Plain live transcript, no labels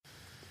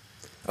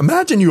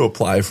Imagine you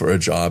apply for a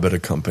job at a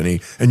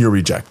company and you're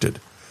rejected.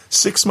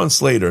 6 months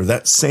later,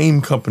 that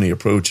same company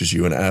approaches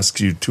you and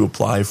asks you to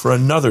apply for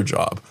another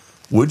job.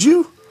 Would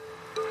you?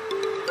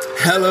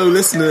 Hello,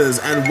 listeners,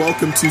 and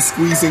welcome to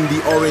Squeezing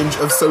the Orange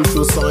of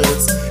Social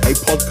Science, a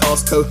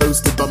podcast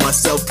co-hosted by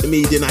myself,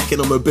 comedian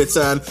Akinoma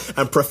Bitan,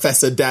 and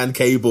Professor Dan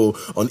Cable.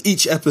 On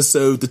each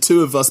episode, the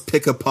two of us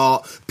pick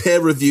apart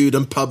peer-reviewed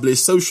and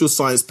published social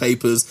science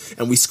papers,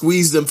 and we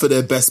squeeze them for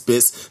their best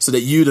bits so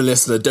that you, the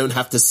listener, don't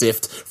have to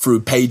sift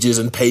through pages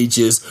and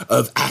pages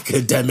of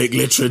academic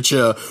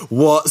literature.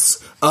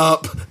 What's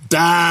up, Dan?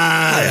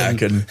 Hi,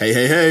 Akin.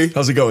 Hey.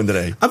 How's it going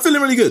today? I'm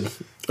feeling really good.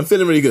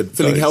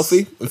 Feeling nice.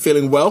 Healthy. I'm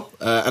feeling well,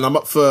 and I'm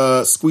up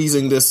for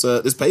squeezing this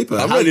paper.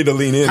 I'm ready to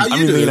lean in.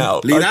 Lean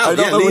out. Lean out. I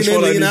don't know which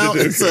one I need out.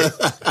 to do.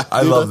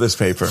 I love this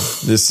paper.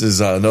 This is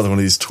another one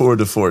of these tour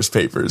de force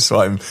papers, so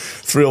I'm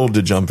thrilled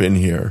to jump in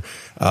here.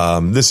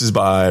 This is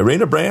by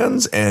Reina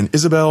Brands and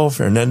Isabel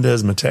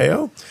Fernandez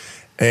Mateo,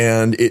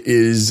 and it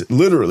is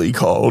literally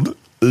called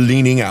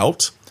Leaning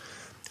Out: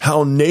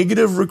 How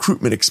Negative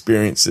Recruitment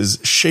Experiences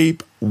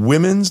Shape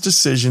Women's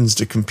Decisions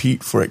to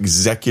Compete for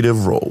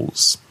Executive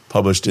Roles.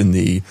 Published in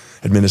the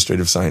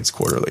Administrative Science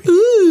Quarterly.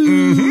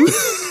 Ooh.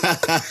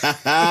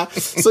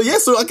 So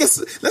I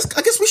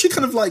guess we should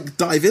kind of like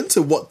dive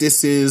into what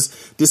this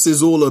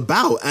is all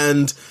about.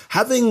 And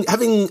having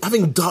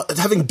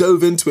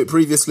dove into it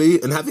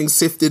previously and having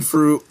sifted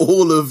through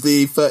all of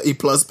the 30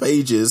 plus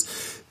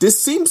pages, this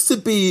seems to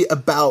be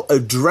about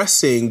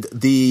addressing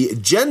the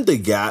gender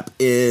gap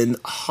in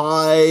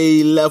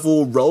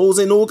high-level roles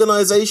in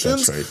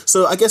organizations. That's right.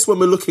 So I guess when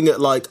we're looking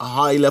at like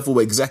high-level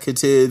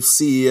executives,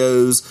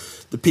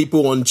 CEOs, the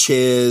people on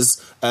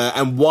chairs,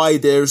 and why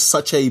there's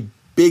such a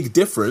big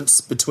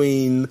difference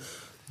between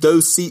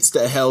those seats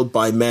that are held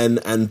by men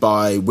and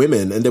by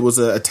women. And there was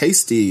a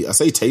tasty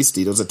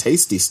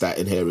stat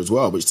in here as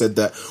well, which said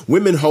that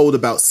women hold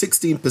about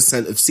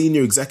 16% of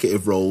senior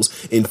executive roles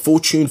in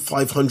Fortune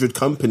 500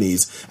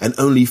 companies and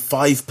only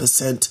 5%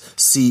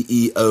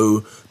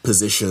 CEO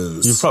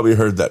positions. You've probably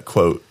heard that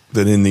quote,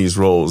 that in these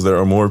roles, there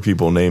are more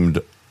people named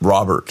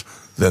Robert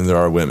than there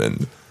are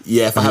women.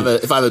 Yeah, if I have a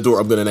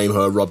daughter, I'm going to name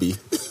her Robbie.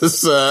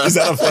 Is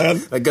that a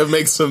plan? I go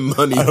make some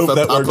money I hope for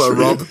that Papa works for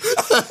Rob.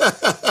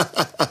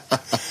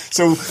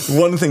 So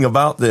one thing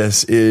about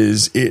this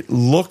is it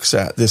looks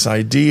at this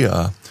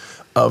idea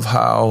of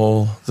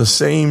how the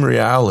same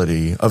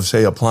reality of,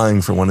 say,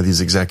 applying for one of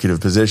these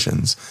executive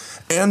positions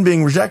and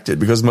being rejected,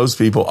 because most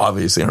people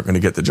obviously aren't going to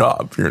get the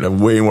job. You're going to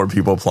have way more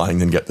people applying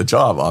than get the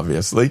job,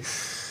 obviously.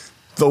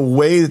 The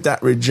way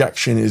that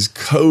rejection is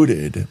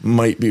coded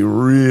might be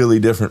really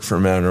different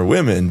for men or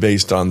women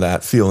based on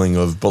that feeling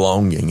of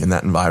belonging in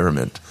that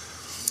environment.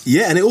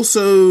 Yeah, and it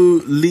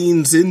also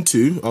leans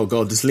into, oh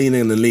God, this lean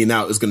in and lean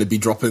out is going to be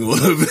dropping all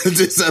over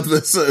this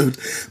episode.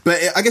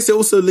 But I guess it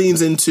also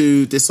leans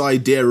into this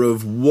idea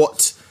of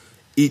what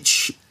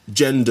each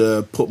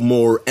gender put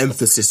more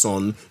emphasis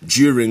on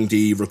during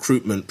the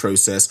recruitment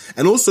process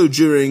and also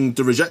during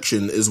the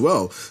rejection as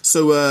well.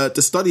 So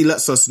the study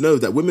lets us know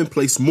that women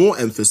place more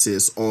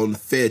emphasis on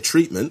fair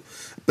treatment,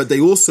 but they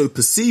also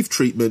perceive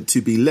treatment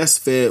to be less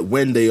fair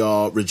when they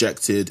are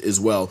rejected as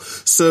well.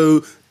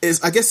 So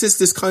I guess it's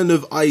this kind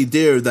of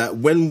idea that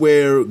when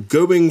we're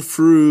going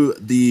through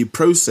the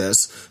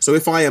process, so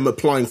if I am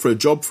applying for a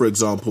job, for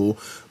example,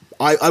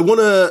 I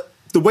want to,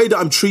 the way that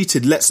I'm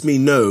treated lets me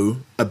know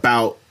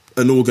about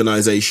an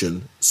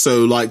organization.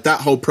 So like that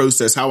whole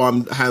process, how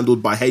I'm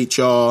handled by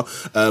HR,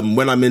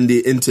 when I'm in the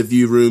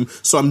interview room.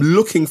 So I'm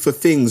looking for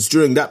things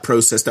during that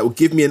process that will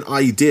give me an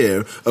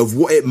idea of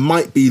what it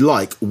might be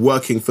like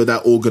working for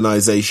that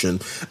organization.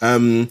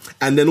 And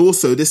then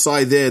also this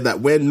idea that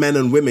when men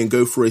and women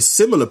go through a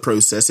similar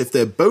process, if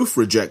they're both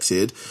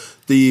rejected,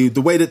 the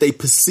way that they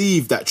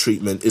perceive that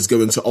treatment is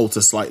going to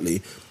alter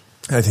slightly.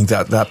 I think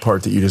that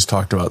part that you just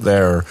talked about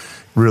there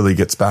really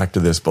gets back to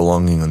this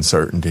belonging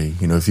uncertainty.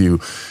 You know, if you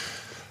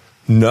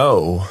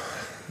know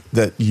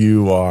that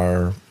you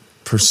are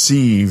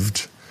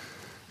perceived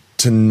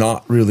to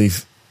not really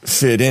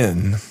fit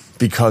in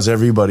because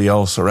everybody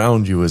else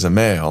around you is a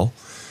male,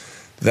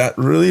 that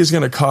really is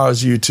going to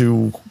cause you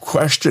to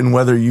question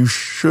whether you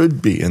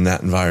should be in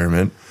that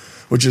environment,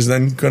 which is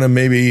then going to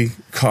maybe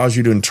cause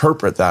you to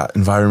interpret that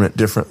environment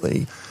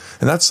differently.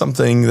 And that's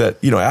something that,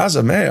 you know, as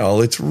a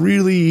male, it's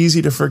really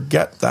easy to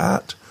forget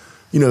that.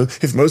 You know,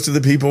 if most of the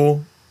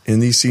people in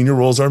these senior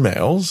roles are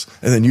males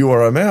and then you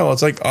are a male,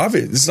 it's like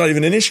obvious. It's not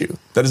even an issue.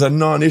 That is a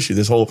non-issue.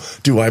 This whole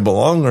do I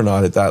belong or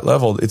not at that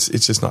level, it's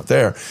just not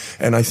there.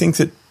 And I think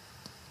that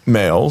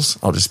males,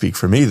 I'll just speak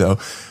for me though,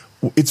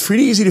 it's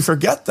pretty easy to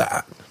forget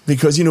that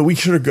because, you know, we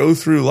sort of go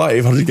through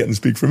life, I'll just get and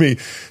speak for me,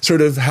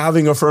 sort of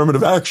having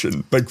affirmative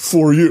action, like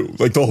for you,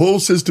 like the whole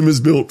system is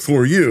built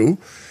for you.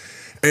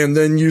 And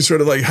then you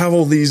sort of like have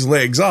all these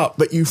legs up,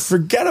 but you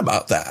forget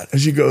about that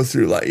as you go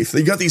through life.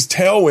 You got these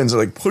tailwinds that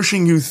are like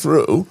pushing you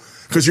through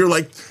because you're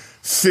like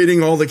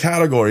fitting all the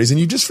categories and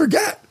you just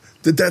forget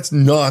that that's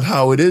not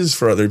how it is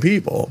for other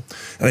people.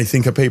 And I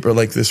think a paper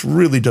like this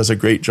really does a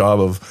great job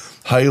of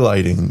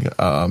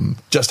highlighting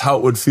just how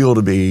it would feel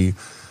to be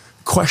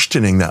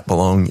questioning that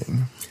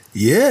belonging.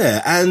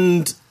 Yeah,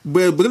 and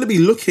we're going to be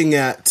looking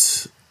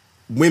at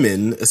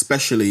women,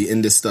 especially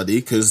in this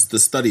study, because the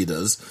study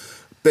does.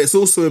 But it's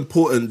also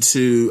important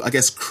to, I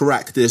guess,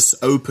 crack this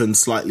open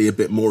slightly a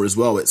bit more as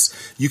well.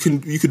 You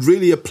could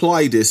really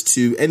apply this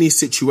to any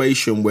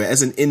situation where,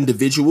 as an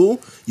individual,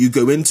 you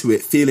go into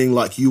it feeling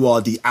like you are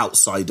the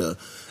outsider.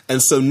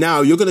 And so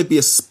now you're going to be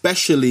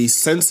especially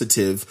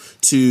sensitive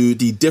to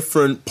the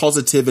different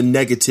positive and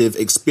negative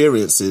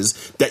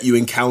experiences that you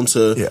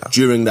encounter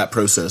during that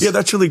process. Yeah,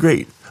 that's really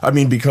great. I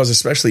mean, because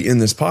especially in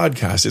this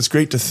podcast, it's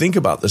great to think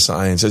about the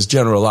science as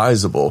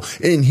generalizable.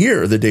 In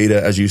here, the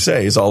data, as you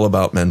say, is all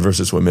about men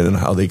versus women and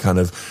how they kind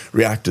of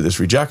react to this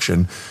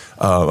rejection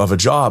of a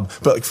job.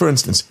 But like, for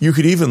instance, you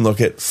could even look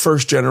at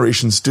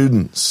first-generation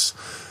students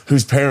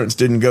whose parents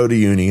didn't go to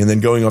uni, and then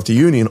going off to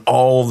uni, and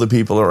all the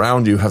people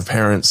around you have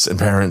parents and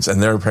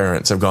their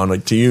parents have gone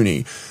to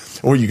uni.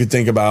 Or you could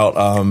think about,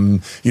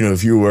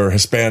 if you were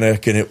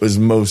Hispanic and it was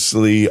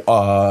mostly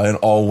an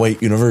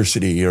all-white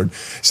university or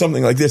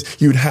something like this,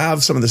 you'd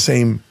have some of the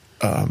same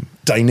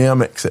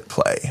dynamics at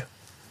play.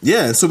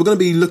 Yeah, so we're going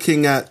to be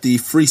looking at the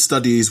 3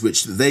 studies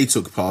which they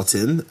took part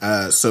in.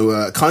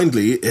 So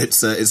kindly, it's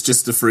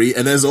just the 3,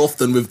 and as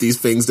often with these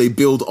things, they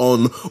build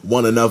on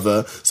one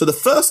another. So the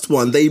first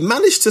one, they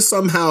managed to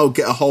somehow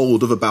get a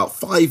hold of about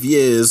 5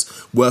 years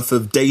worth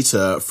of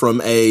data from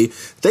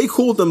they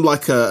called them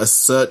like a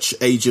search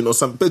agent or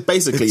something, but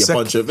basically it's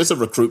a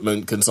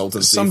recruitment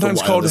consultancy.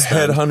 Sometimes called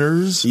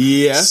headhunters.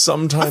 Yeah.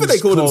 Sometimes I think they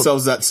call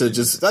themselves that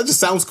that just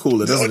sounds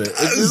cooler, doesn't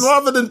it?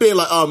 Rather than being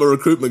like, I'm a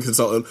recruitment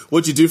consultant,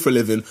 what do you do for a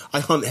living?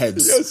 I hunt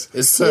heads.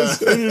 Yes.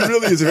 It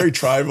really is very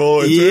tribal.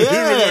 My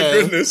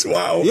goodness,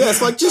 wow. Yeah,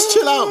 it's like, just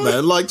chill out,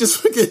 man. Like,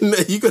 just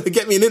freaking, you going to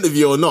get me an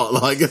interview or not?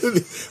 Like,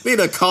 being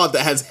a card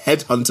that has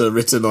headhunter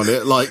written on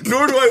it, like.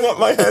 Nor do I want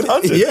my head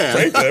hunted. Yeah.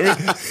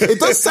 It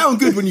does sound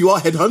good when you are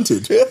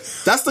headhunted. Yeah.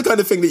 That's the kind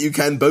of thing that you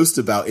can boast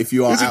about if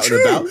you are out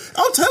and about.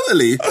 Oh,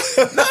 totally.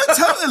 No,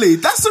 totally.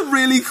 That's a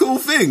really cool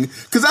thing.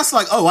 Because that's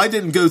like, I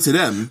didn't go to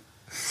them.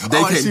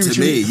 They came to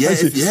me.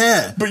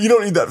 Yeah. But you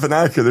don't need that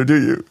vernacular,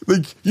 do you?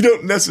 Like, you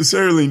don't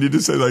necessarily need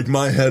to say, like,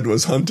 my head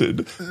was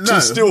hunted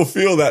to still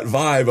feel that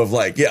vibe of,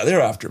 like,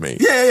 they're after me.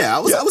 Yeah. I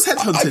was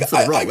headhunted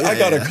for the role. I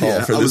got a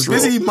call for this role.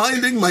 I was busy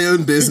minding my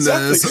own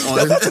business.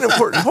 Exactly. That's an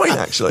important point,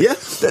 actually. Yeah.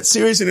 That's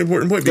seriously an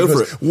important point.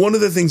 Because one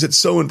of the things that's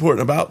so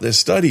important about this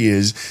study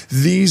is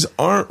these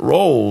aren't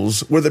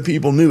roles where the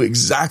people knew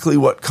exactly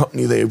what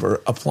company they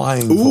were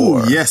applying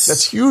for. Yes.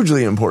 That's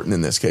hugely important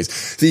in this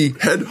case. The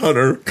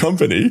headhunter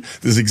company,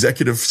 this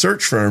executive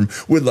search firm,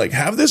 would like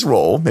have this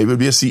role, maybe it would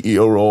be a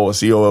CEO role, a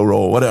COO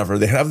role, whatever.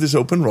 They have this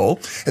open role,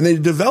 and they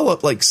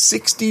develop like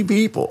 60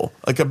 people,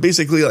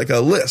 basically like a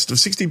list of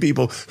 60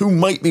 people who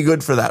might be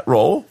good for that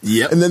role.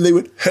 Yep. And then they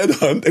would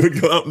headhunt. They would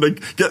go out and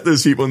like get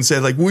those people and say,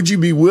 like, would you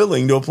be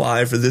willing to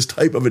apply for this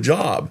type of a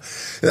job?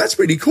 And that's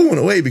pretty cool in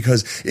a way,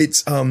 because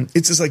it's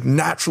this like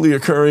naturally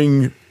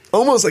occurring,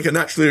 almost like a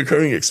naturally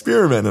occurring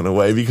experiment in a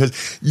way,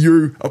 because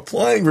you're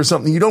applying for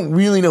something you don't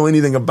really know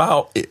anything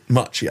about it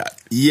much yet.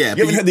 Yeah.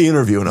 You haven't had the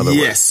interview, in other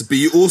words. Yes, but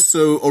you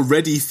also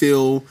already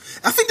feel,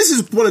 I think this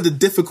is one of the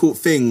difficult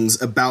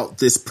things about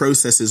this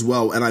process as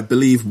well, and I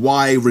believe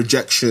why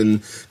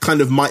rejection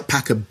kind of might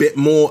pack a bit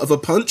more of a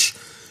punch.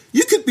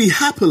 You could be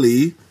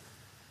happily,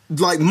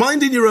 like,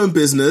 minding your own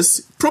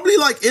business, probably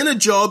like in a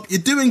job, you're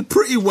doing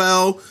pretty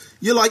well.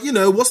 You're like,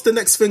 what's the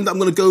next thing that I'm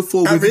going to go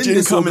for average within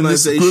this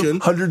organization? In this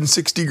group,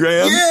 160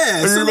 grand. Yeah.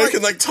 And you're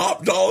making like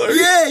top dollar.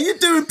 Yeah, you're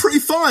doing pretty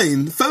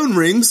fine. Phone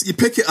rings, you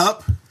pick it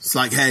up. It's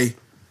like, hey,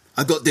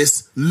 I got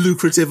this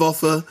lucrative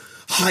offer,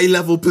 high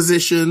level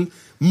position,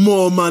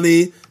 more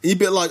money. And you'd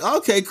be like,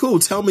 okay, cool.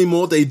 Tell me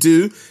more. They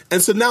do.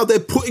 And so now they're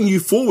putting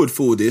you forward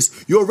for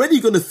this. You're already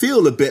going to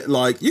feel a bit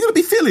like, you're going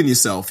to be feeling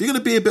yourself. You're going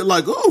to be a bit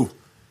like,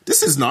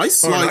 this is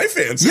nice. I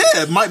fancy.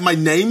 Yeah, my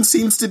name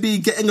seems to be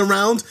getting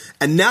around.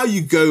 And now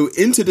you go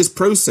into this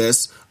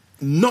process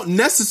not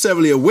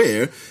necessarily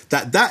aware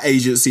that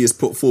agency has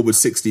put forward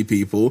 60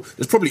 people.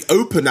 There's probably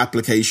open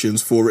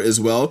applications for it as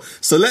well.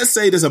 So let's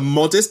say there's a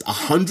modest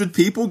 100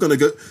 people going to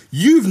go.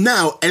 You've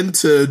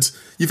entered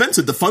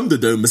the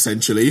Thunderdome,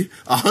 essentially.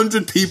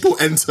 100 people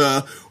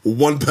enter,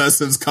 one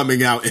person's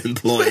coming out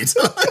employed.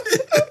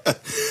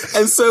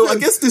 And so I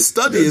guess this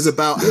study is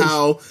about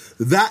how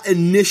that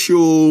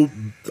initial,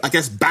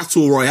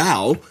 battle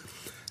royale,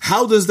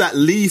 how does that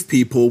leave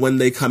people when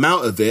they come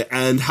out of it,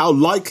 and how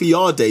likely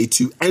are they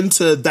to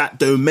enter that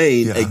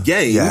domain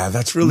again? Yeah,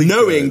 that's really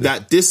knowing good.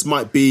 That this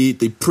might be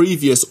the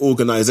previous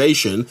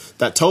organization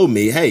that told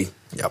me, hey,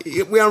 we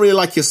don't really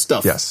like your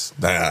stuff. Yes,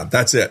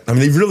 that's it. I mean,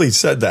 they've really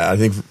said that, I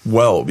think,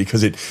 well,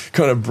 because it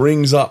kind of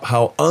brings up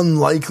how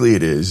unlikely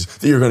it is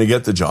that you're going to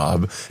get the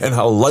job and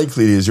how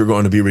likely it is you're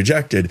going to be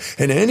rejected.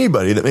 And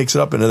anybody that makes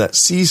it up into that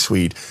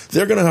C-suite,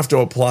 they're going to have to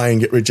apply and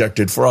get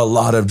rejected for a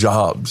lot of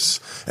jobs.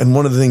 And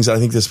one of the things I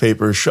think this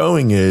paper is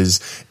showing is,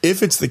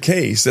 if it's the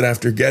case that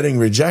after getting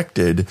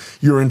rejected,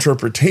 your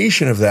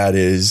interpretation of that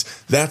is,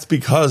 that's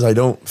because I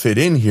don't fit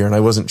in here and I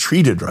wasn't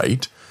treated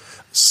right,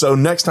 So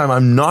next time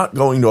I'm not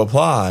going to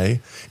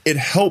apply. It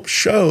helps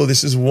show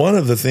this is one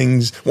of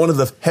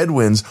the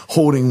headwinds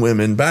holding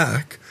women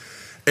back.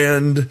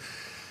 And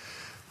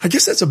I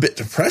guess that's a bit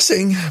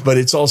depressing, but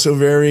it's also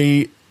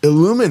very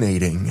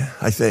illuminating,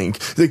 I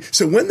think.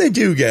 So when they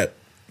do get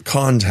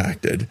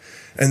contacted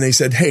and they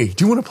said, hey,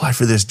 do you want to apply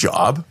for this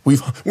job?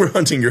 We're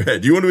hunting your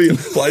head. Do you want to be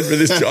applied for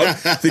this job?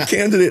 The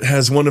candidate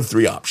has one of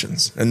three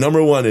options. And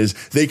number one is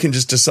they can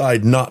just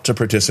decide not to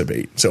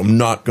participate. So I'm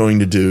not going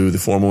to do the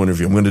formal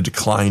interview. I'm going to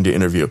decline to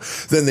interview.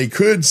 Then they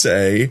could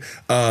say,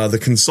 the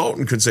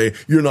consultant could say,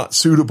 you're not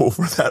suitable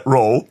for that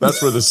role.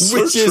 That's where the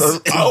search which is firm,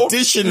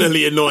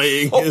 additionally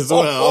annoying as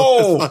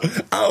well.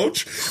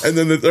 Ouch. And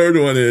then the third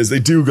one is they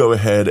do go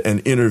ahead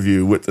and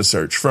interview with the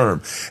search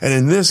firm. And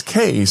in this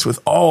case, with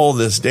all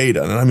this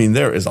data, and I mean,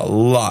 there is a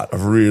lot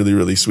of really,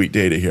 really sweet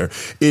data here.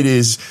 It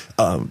is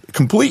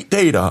complete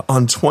data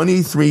on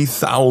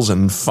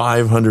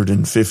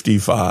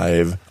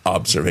 23,555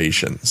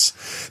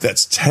 observations.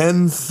 That's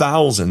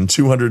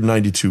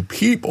 10,292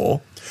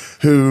 people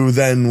who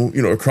then,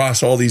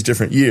 across all these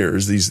different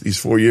years, these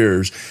 4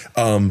 years,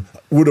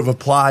 would have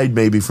applied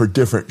maybe for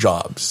different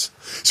jobs.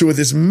 So with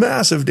this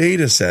massive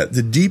data set,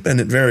 the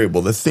dependent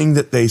variable, the thing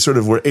that they sort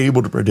of were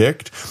able to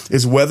predict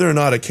is whether or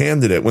not a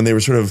candidate, when they were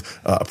sort of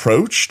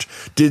approached,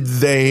 did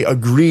they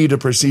agree to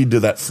proceed to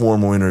that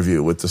formal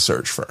interview with the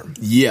search firm?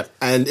 Yeah,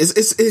 and it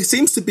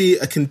seems to be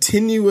a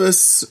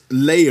continuous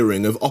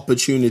layering of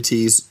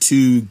opportunities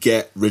to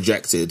get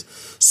rejected.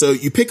 So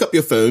you pick up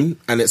your phone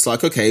and it's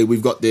like, okay,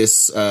 we've got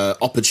this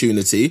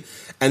opportunity.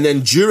 And then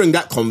during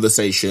that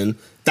conversation,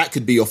 that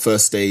could be your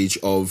first stage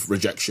of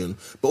rejection.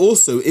 But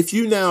also, if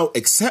you now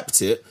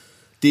accept it,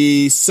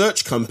 the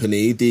search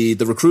company, the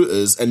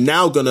recruiters, are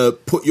now going to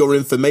put your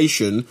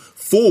information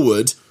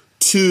forward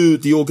to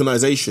the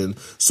organization.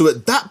 So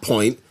at that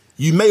point,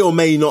 you may or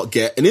may not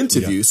get an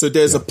interview. Yeah. So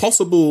there's a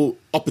possible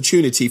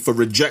opportunity for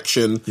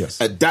rejection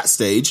at that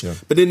stage. Yeah.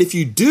 But then if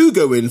you do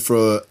go in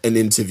for an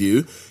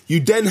interview, you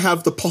then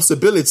have the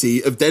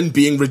possibility of then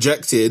being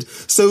rejected.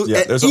 So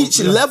at each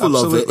level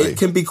of it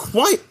can be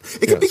quite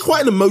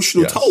an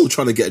emotional toll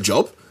trying to get a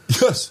job.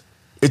 Yes.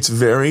 It's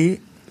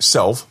very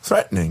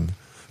self-threatening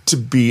to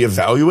be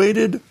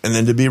evaluated and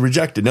then to be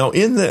rejected. Now,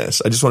 in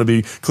this, I just want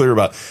to be clear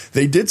about,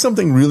 they did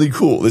something really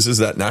cool. This is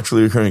that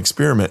naturally occurring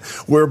experiment,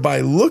 where by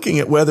looking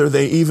at whether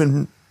they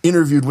even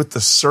interviewed with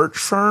the search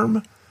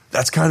firm,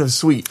 that's kind of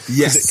sweet.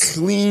 Yes. It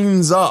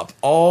cleans up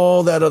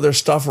all that other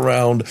stuff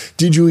around,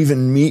 did you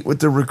even meet with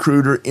the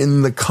recruiter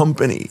in the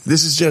company?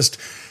 This is just,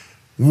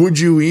 would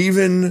you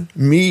even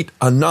meet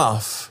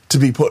enough to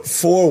be put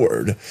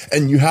forward,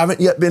 and you haven't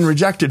yet been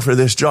rejected for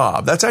this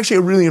job? That's actually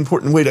a really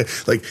important way to,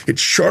 it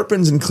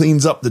sharpens and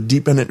cleans up the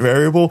dependent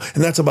variable,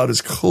 and that's about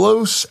as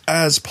close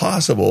as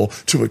possible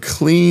to a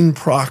clean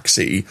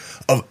proxy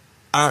of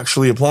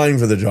actually applying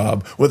for the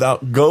job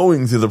without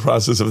going through the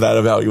process of that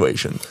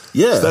evaluation.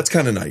 Yeah. So that's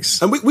kind of nice.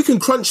 And we can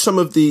crunch some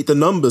of the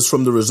numbers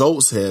from the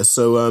results here.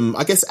 So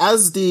I guess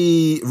as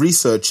the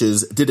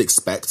researchers did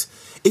expect,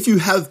 if you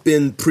have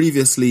been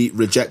previously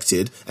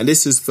rejected, and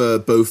this is for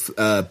both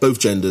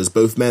genders,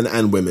 both men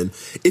and women,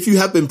 if you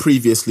have been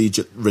previously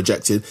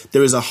rejected,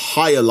 there is a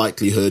higher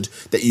likelihood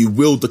that you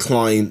will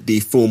decline the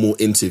formal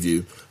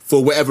interview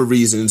for whatever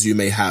reasons you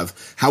may have.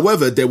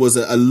 However, there was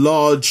a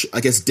large,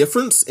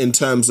 difference in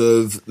terms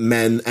of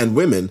men and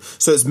women.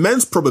 So it's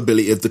men's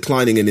probability of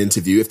declining an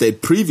interview if they'd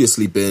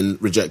previously been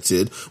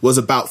rejected was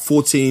about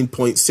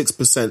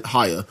 14.6%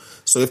 higher.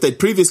 So if they'd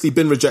previously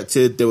been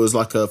rejected, there was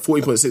like a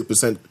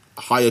 14.6%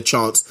 higher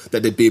chance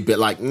that they'd be a bit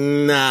like,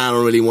 nah, I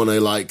don't really want to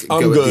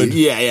I'm go good.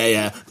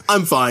 Yeah,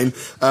 I'm fine.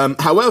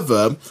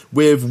 However,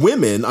 with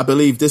women, I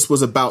believe this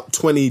was about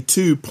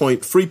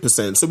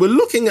 22.3%. So we're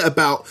looking at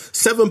about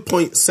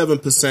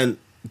 7.7%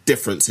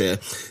 difference here.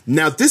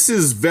 Now, this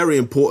is very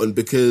important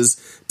because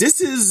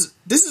this is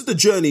the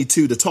journey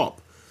to the top.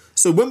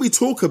 So when we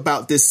talk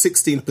about this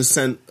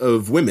 16%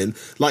 of women,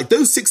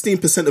 those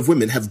 16% of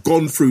women have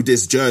gone through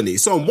this journey.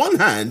 So on one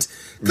hand,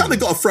 kind of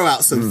got to throw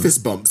out some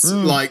fist bumps.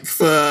 I'm going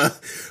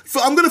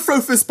to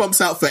throw fist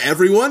bumps out for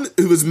everyone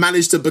who has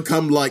managed to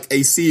become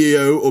a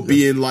CEO or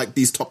be in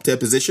these top tier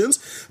positions,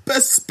 but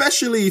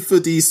especially for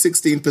these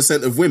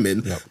 16% of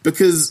women,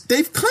 because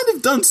they've kind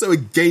of done so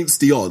against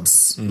the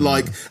odds.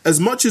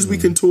 As much as we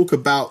can talk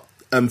about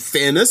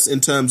fairness in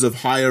terms of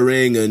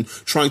hiring and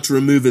trying to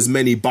remove as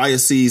many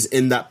biases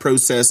in that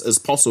process as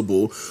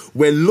possible,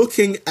 we're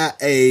looking at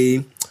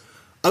I'm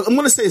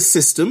going to say a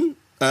system.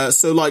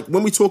 So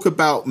when we talk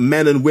about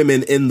men and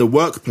women in the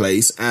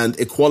workplace and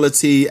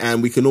equality,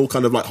 and we can all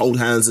kind of hold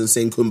hands and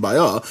sing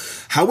Kumbaya.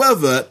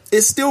 However,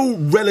 it's still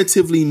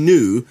relatively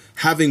new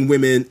having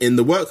women in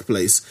the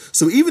workplace.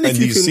 So even if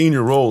these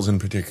senior roles in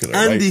particular,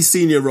 and these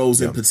senior roles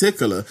in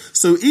particular.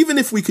 So even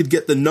if we could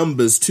get the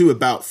numbers to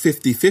about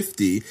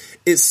 50-50,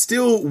 it's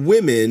still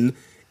women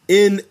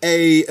in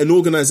an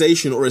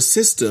organization or a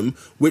system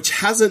which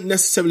hasn't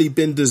necessarily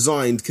been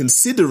designed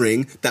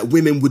considering that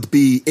women would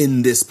be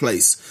in this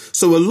place.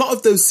 So a lot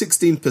of those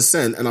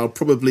 16%, and I'll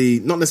probably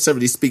not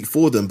necessarily speak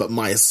for them, but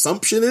my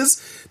assumption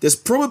is there's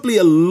probably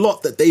a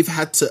lot that they've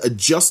had to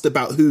adjust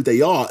about who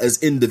they are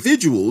as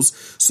individuals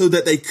so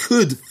that they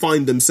could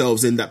find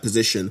themselves in that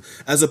position,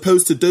 as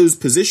opposed to those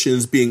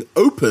positions being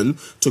open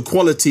to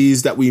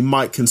qualities that we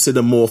might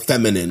consider more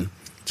feminine.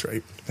 That's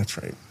right. That's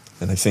right.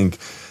 And I think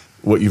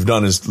what you've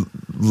done is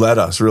led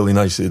us really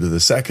nicely to the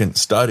second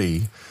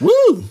study.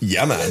 Woo!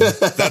 Yeah, man.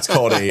 That's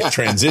called a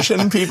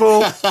transition,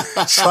 people.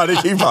 Try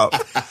to keep up.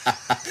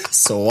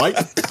 So what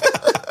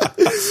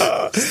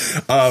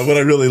I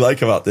really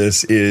like about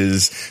this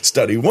is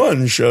study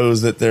 1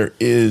 shows that there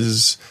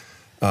is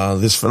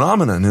this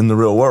phenomenon in the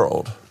real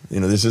world.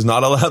 This is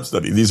not a lab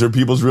study. These are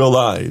people's real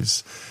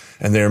lives.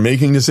 And they're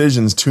making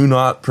decisions to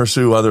not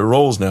pursue other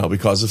roles now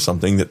because of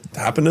something that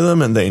happened to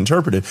them and they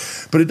interpret it.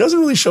 But it doesn't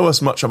really show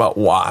us much about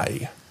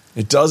why.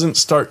 It doesn't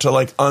start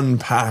to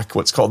unpack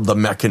what's called the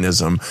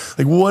mechanism.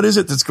 What is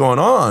it that's going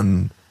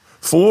on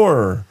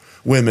for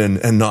women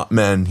and not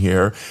men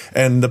here?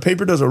 And the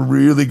paper does a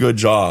really good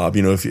job.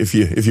 If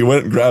you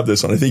went and grabbed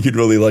this one, I think you'd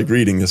really like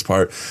reading this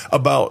part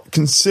about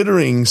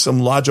considering some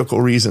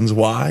logical reasons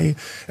why.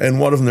 And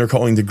one of them they're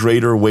calling the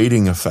greater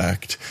weighting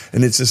effect.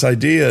 And it's this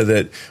idea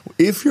that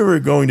if you're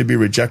going to be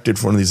rejected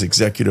for one of these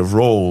executive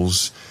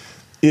roles,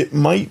 it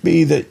might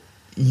be that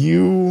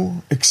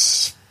you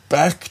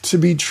expect to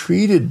be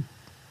treated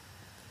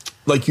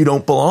like you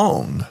don't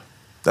belong.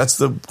 That's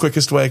the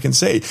quickest way I can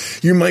say.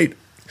 You might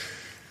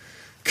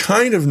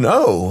kind of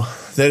know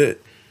that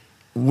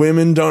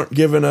women aren't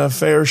given a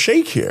fair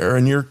shake here,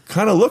 and you're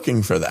kind of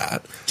looking for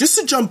that. Just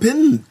to jump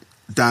in,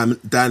 Dan,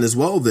 as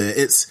well there,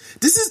 this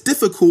is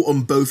difficult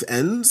on both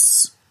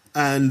ends,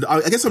 and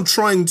I guess I'm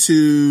trying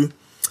to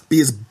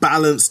be as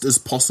balanced as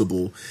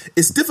possible.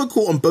 It's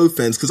difficult on both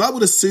ends, because I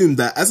would assume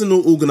that as an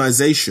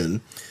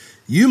organization,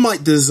 you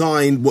might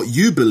design what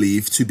you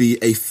believe to be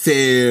a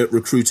fair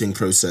recruiting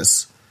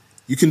process.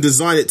 You can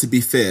design it to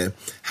be fair.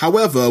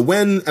 However,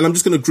 and I'm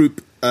just going to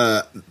group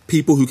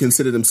people who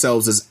consider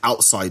themselves as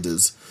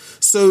outsiders.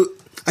 So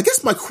I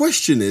guess my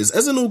question is,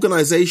 as an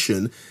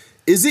organization,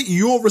 is it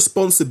your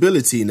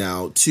responsibility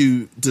now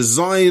to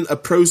design a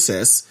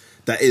process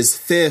that is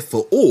fair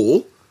for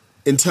all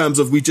in terms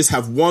of we just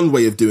have one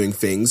way of doing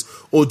things?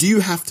 Or do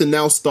you have to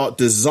now start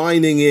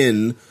designing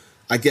in,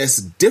 I guess,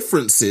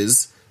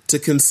 differences to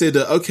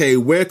consider, okay,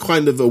 we're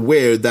kind of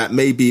aware that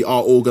maybe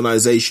our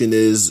organization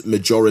is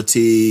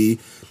majority,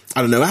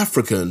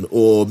 African,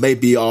 or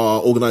maybe our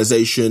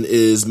organization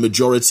is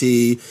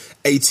majority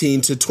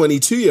 18 to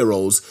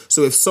 22-year-olds.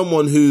 So if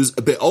someone who's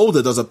a bit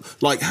older does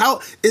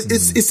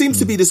it seems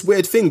to be this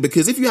weird thing,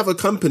 because if you have a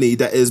company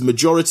that is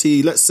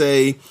majority, let's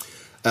say,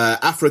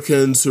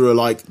 Africans who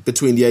are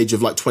between the age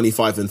of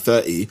 25 and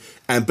 30,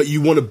 but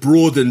you want to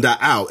broaden that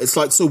out, it's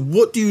so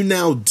what do you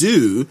now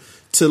do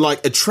to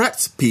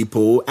attract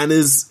people, and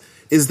is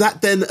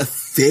that then a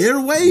fair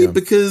way? Yeah.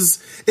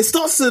 Because it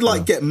starts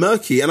to get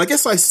murky. And I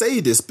guess I say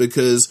this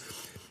because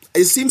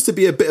it seems to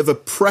be a bit of a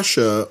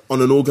pressure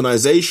on an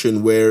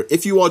organization where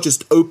if you are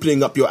just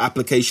opening up your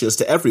applications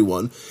to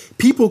everyone,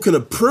 people can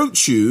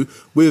approach you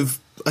with,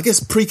 I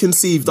guess,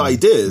 preconceived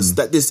ideas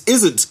that this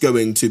isn't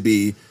going to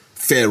be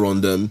fair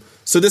on them.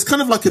 So there's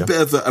kind of a bit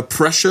of a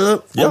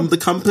pressure on the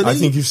company. I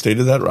think you've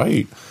stated that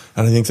right.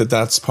 And I think that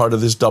that's part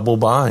of this double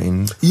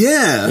bind.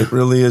 Yeah. It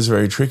really is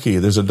very tricky.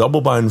 There's a double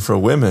bind for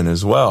women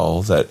as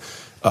well that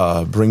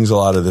brings a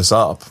lot of this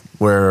up,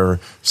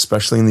 where,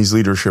 especially in these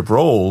leadership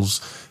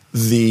roles,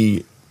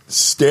 the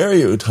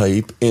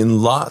stereotype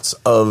in lots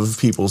of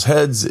people's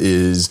heads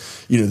is,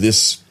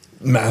 this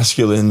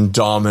masculine,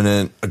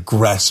 dominant,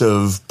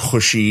 aggressive,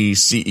 pushy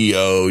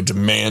CEO,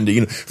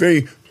 demanding,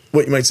 very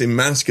what you might say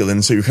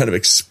masculine, so you're kind of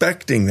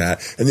expecting that.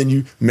 And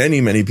then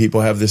many people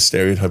have this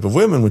stereotype of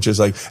women, which is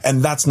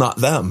and that's not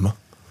them.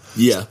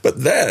 Yeah.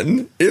 But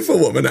then, if a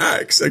woman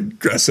acts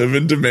aggressive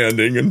and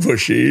demanding and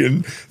pushy,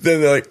 and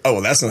then they're oh,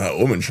 well, that's not how a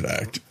woman should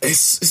act. It's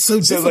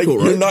so difficult,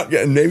 right? You're not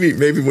getting,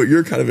 maybe what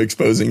you're kind of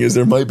exposing is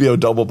there might be a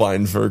double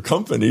bind for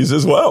companies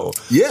as well.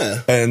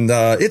 Yeah. And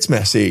it's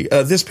messy.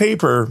 This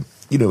paper,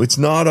 it's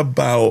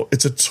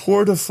a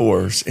tour de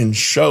force in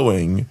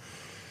showing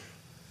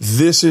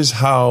this is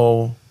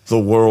how the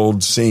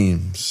world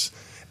seems,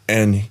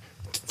 and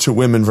to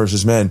women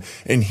versus men.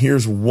 And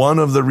here's one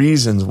of the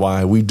reasons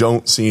why we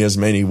don't see as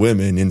many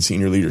women in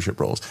senior leadership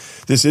roles.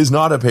 This is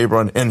not a paper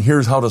on, and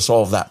here's how to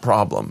solve that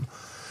problem.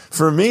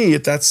 For me,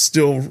 that's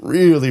still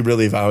really,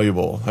 really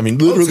valuable. I mean,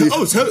 literally,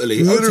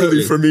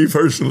 totally. For me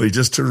personally,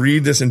 just to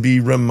read this and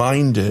be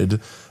reminded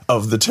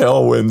of the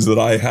tailwinds that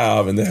I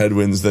have and the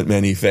headwinds that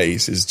many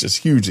face is just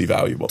hugely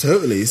valuable.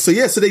 Totally. So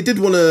they did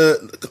want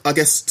to, I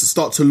guess,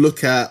 start to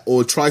look at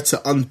or try to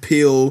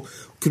unpeel.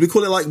 Could we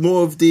call it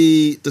more of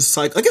the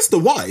psych? I guess the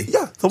why.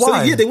 Yeah, the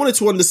why. So they wanted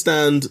to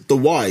understand the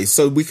why,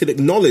 so we could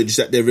acknowledge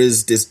that there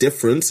is this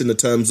difference in the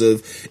terms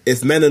of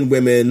if men and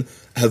women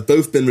have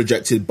both been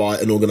rejected by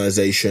an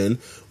organization,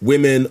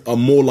 women are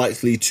more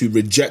likely to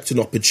reject an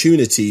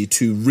opportunity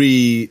to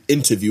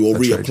re-interview or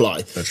reapply.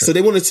 That's right. So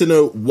they wanted to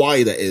know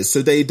why that is.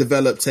 So they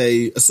developed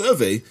a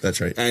survey.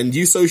 That's right. And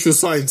you social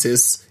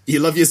scientists, you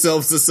love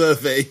yourselves a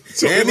survey.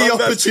 So any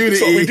opportunity.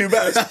 That's what we do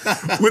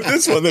best. With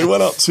this one, they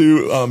went out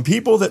to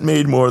people that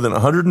made more than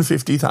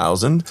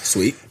 150,000.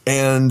 Sweet.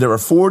 And there were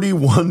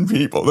 41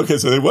 people. Okay,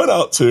 so they went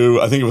out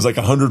to, I think it was like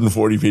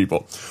 140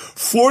 people.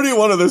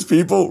 41 of those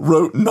people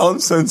wrote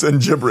nonsense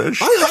and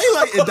gibberish. I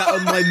highlighted that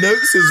on my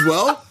notes as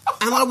well.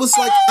 And I was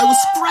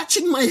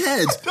scratching my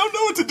head. I don't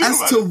know what to do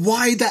as to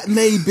why that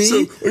may be.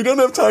 So we don't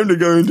have time to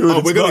go into it.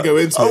 Oh, we're going to go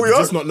into it. We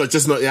are?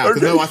 Just not yet.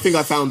 Okay. No, I think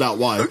I found out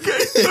why. Okay.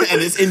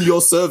 And it's in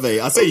your survey.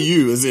 I say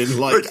you as in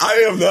like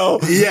I am now.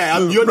 Yeah,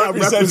 you're now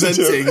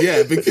representing.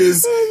 Yeah,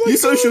 because you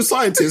social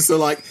scientists are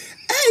like,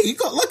 hey, you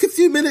got like a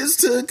few minutes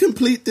to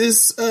complete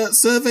this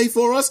survey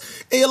for us?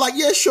 And you're like,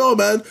 yeah, sure,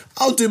 man.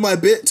 I'll do my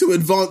bit to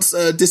advance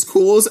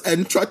discourse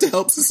and try to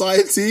help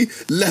society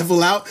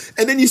level out.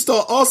 And then you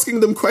start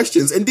asking them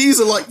questions. And these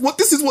are like,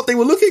 this is what they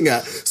were looking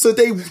at. So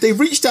they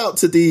reached out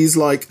to these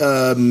like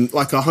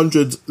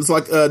 100, it's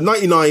like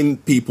 99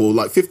 people,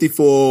 like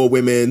 54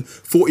 women,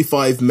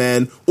 45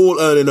 men, all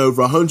earning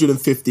over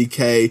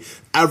 150K.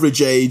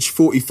 Average age,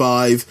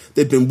 45.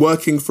 They'd been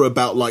working for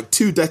about like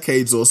 2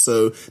 decades or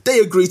so. They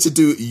agreed to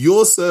do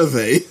your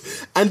survey.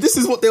 And this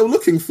is what they were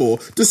looking for.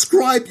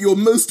 Describe your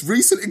most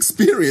recent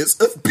experience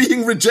of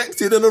being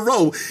rejected in a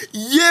role.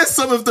 Yes,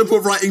 some of them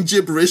were writing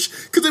gibberish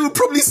because they were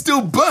probably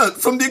still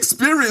burnt from the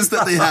experience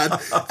that they had.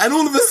 And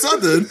all of a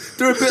sudden,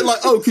 they're a bit like,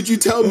 oh, could you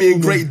tell me in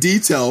great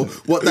detail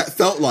what that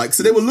felt like?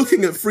 So they were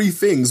looking at 3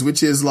 things,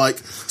 which is like,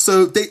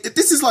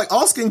 this is like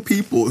asking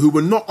people who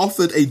were not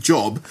offered a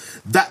job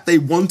that they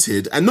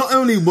wanted. And not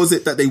only was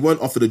it that they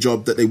weren't offered a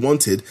job that they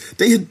wanted,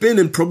 they had been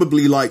in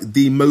probably like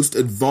the most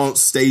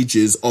advanced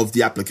stages of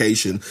the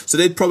application. So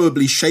they'd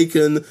probably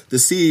shaken the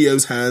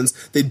CEO's hands.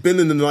 They'd been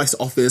in a nice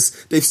office.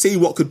 They've seen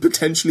what could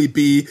potentially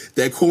be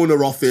their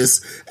corner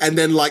office. And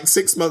then like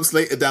 6 months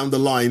later down the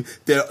line,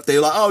 they're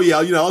like, oh yeah,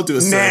 I'll do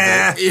a survey.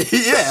 Nah.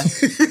 Yeah.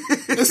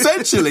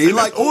 Essentially,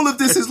 like all of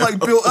this is like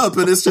built up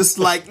and it's just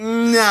like,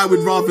 nah, we'd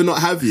rather not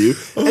have you.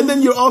 And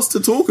then you're asked to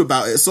talk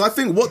about it. So I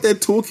think what they're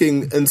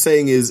talking and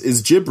saying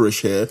is gibberish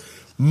here.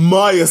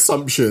 My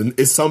assumption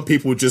is some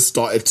people just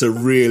started to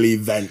really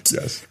vent.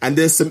 Yes. And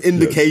there's some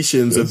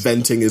indications of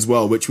venting as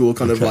well, which we'll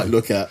kind of like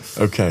look at.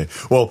 Okay.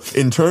 Well,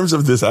 in terms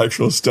of this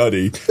actual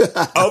study,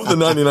 of the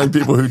 99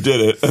 people who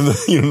did it,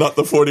 and not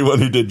the 41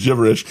 who did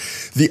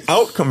gibberish, the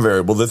outcome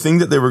variable, the thing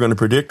that they were going to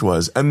predict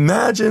was,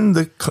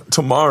 imagine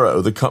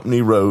tomorrow the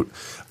company wrote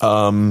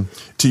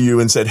to you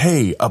and said,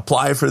 hey,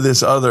 apply for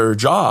this other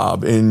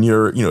job in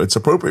your, it's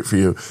appropriate for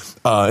you.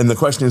 And the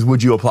question is,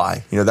 would you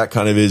apply? That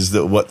kind of is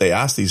what they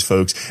asked these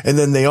folks. And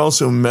then they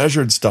also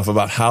measured stuff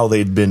about how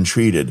they'd been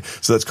treated.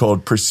 So that's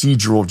called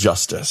procedural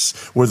justice,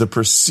 where the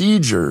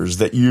procedures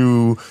that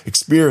you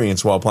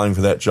experience while applying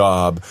for that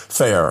job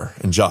fair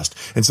and just.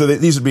 And so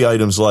these would be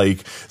items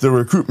like the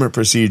recruitment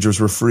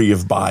procedures were free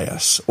of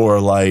bias, or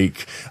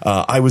like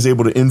I was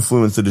able to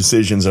influence the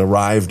decisions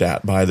arrived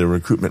at by the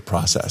recruitment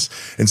process.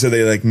 And so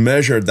they like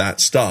measured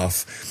that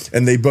stuff,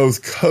 and they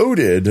both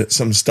coded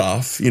some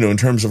stuff, in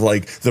terms of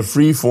like the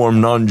free form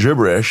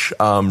non-gibberish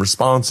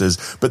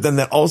responses, but then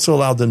that also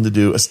allowed them to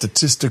do a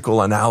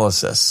statistical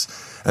analysis.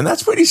 And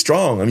that's pretty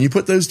strong. I mean, you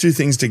put those two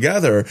things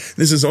together,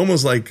 this is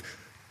almost like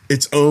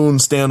its own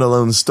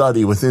standalone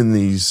study within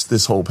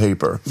this whole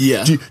paper.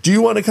 Yeah. Do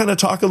you want to kind of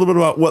talk a little bit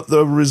about what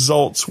the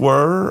results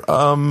were?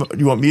 Do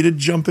you want me to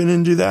jump in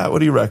and do that? What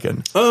do you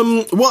reckon?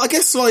 Well, I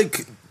guess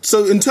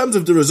so in terms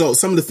of the results,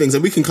 some of the things,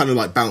 and we can kind of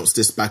like bounce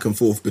this back and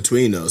forth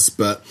between us,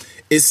 but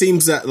it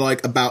seems that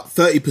like about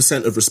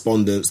 30% of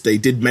respondents, they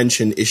did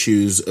mention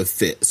issues of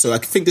fit. So I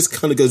think this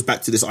kind of goes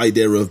back to this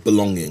idea of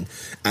belonging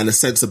and a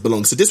sense of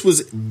belonging. So this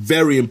was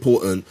very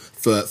important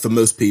for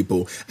most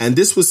people. And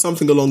this was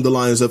something along the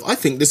lines of, I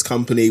think this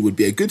company would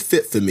be a good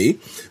fit for me,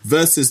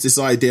 versus this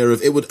idea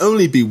of it would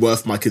only be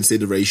worth my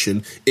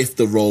consideration if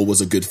the role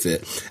was a good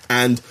fit.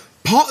 And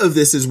part of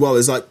this as well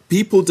is like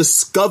people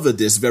discover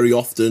this very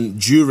often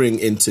during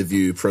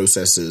interview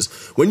processes.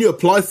 When you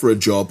apply for a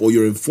job or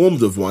you're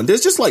informed of one,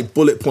 there's just like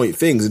bullet point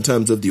things in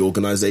terms of the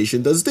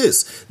organization does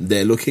this,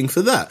 they're looking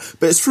for that.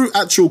 But it's through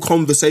actual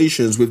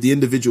conversations with the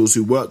individuals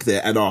who work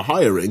there and are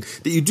hiring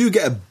that you do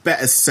get a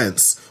better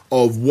sense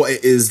of what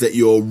it is that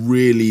you're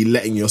really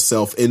letting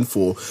yourself in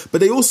for.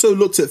 But they also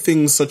looked at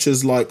things such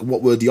as like,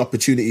 what were the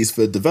opportunities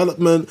for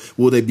development?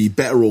 Will they be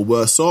better or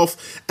worse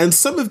off? And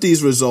some of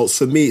these results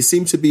for me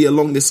seem to be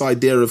along this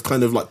idea of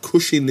kind of like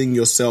cushioning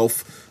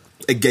yourself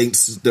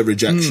against the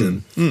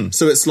rejection.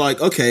 So it's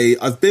like, okay,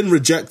 I've been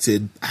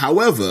rejected.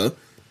 However,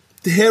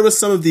 here are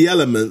some of the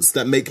elements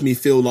that make me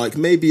feel like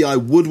maybe I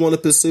would want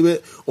to pursue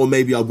it, or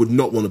maybe I would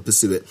not want to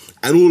pursue it.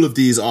 And all of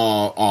these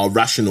are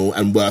rational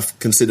and worth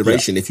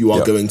consideration if you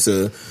are going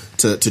to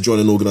join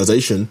an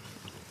organization.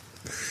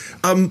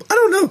 I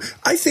don't know.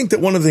 I think that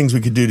one of the things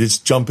we could do is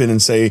jump in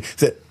and say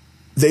that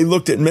they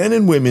looked at men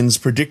and women's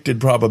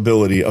predicted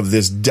probability of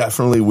this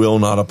definitely will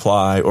not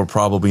apply or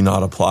probably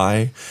not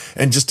apply.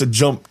 And just to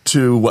jump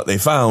to what they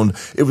found,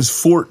 it was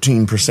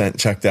 14%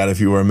 check that if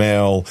you were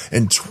male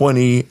and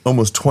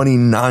almost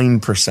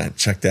 29%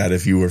 check that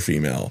if you were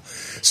female.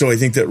 So I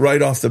think that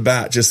right off the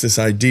bat, just this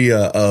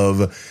idea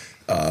of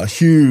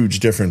huge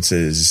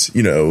differences,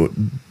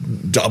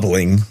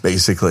 doubling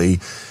basically,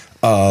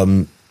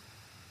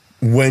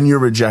 when you're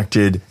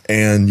rejected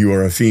and you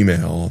are a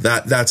female,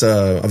 that's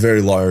a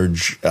very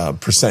large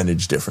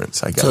percentage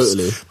difference, I guess.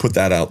 Totally. Put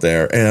that out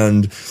there.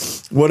 And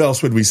what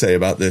else would we say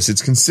about this?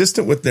 It's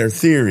consistent with their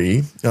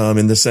theory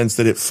in the sense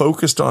that it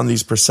focused on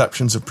these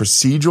perceptions of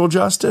procedural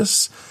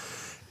justice,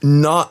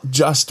 not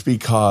just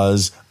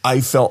because I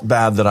felt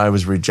bad that I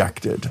was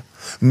rejected.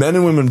 Men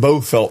and women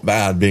both felt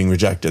bad being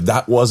rejected.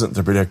 That wasn't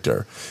the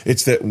predictor.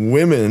 It's that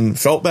women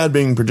felt bad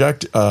being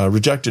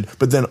rejected,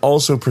 but then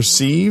also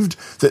perceived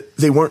that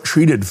they weren't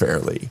treated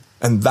fairly.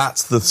 And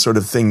that's the sort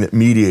of thing that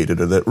mediated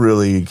or that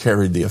really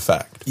carried the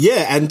effect.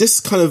 Yeah, and this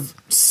kind of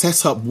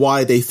set up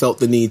why they felt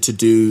the need to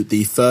do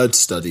the third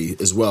study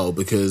as well,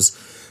 because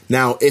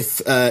now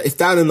if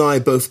Dan and I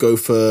both go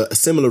for a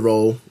similar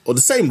role, or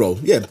the same role,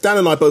 Dan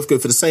and I both go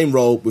for the same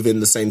role within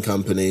the same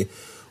company,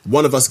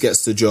 one of us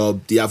gets the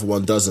job, the other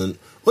one doesn't,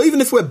 or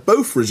even if we're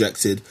both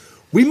rejected,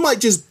 we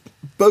might just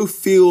both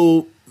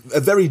feel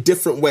a very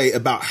different way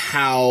about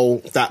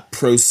how that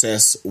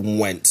process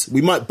went.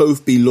 We might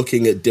both be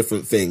looking at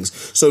different things.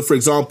 So, for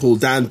example,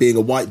 Dan being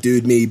a white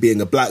dude, me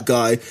being a black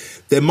guy,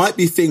 there might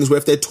be things where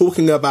if they're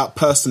talking about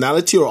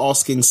personality or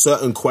asking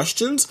certain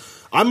questions,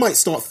 I might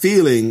start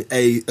feeling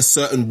a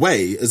certain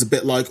way as a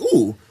bit like,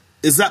 ooh,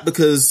 is that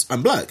because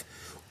I'm black?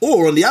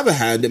 Or on the other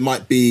hand, it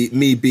might be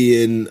me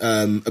being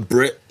a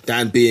Brit,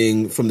 Dan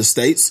being from the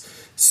States.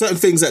 Certain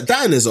things that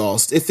Dan has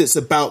asked, if it's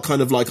about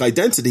kind of like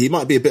identity, he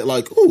might be a bit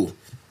like, ooh,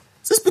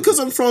 is this because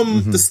I'm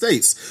from the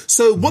States?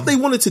 So what they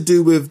wanted to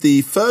do with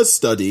the first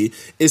study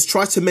is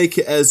try to make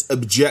it as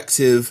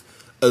objective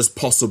as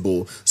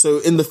possible. So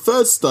in the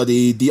third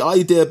study, the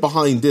idea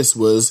behind this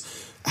was,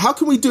 how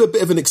can we do a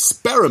bit of an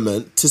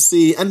experiment to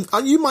see, and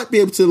you might be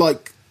able to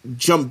like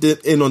jump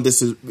in on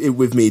this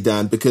with me,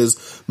 Dan,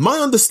 because my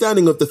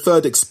understanding of the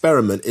third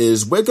experiment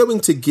is we're going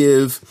to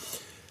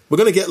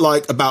get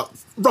like about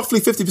roughly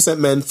 50%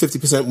 men,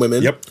 50%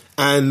 women. Yep.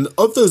 And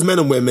of those men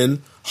and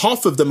women,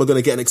 half of them are going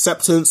to get an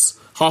acceptance,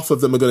 half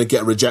of them are going to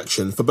get a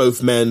rejection for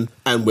both men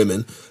and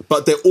women.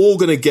 But they're all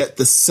going to get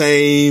the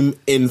same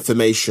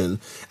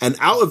information. And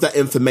out of that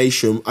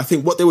information, I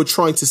think what they were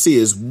trying to see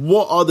is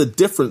what are the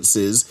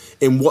differences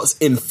in what's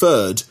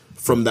inferred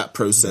from that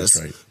process.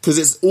 That's right. Because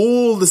it's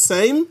all the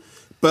same,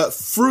 but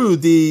through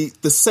the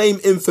same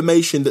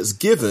information that's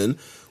given,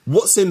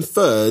 what's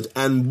inferred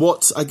and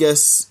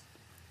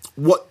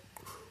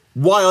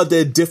why are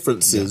there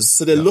differences?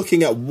 So they're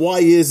looking at why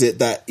is it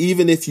that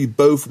even if you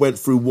both went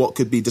through what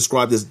could be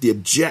described as the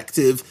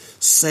objective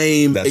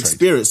same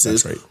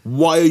experiences,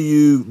 why are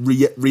you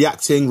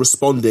reacting,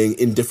 responding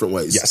in different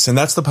ways? Yes, and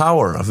that's the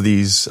power of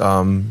these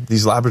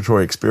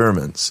laboratory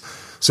experiments.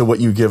 So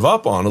what you give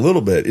up on a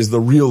little bit is the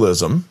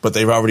realism, but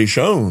they've already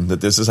shown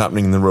that this is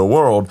happening in the real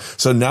world.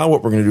 So now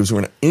what we're going to do is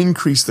we're going to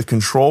increase the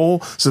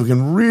control so we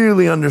can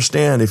really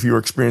understand if you're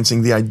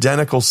experiencing the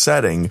identical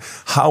setting,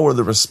 how are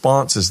the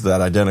responses to that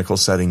identical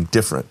setting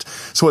different?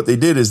 So what they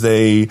did is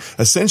they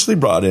essentially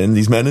brought in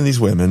these men and these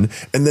women,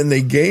 and then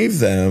they gave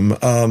them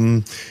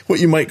what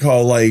you might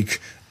call like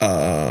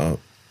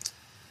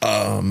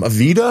a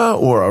vita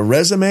or a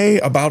resume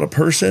about a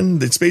person.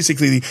 That's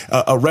basically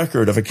a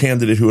record of a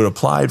candidate who had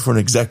applied for an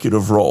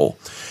executive role.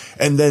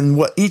 And then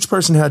what each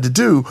person had to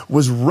do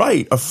was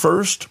write a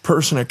first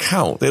person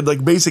account. They'd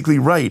like basically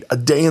write a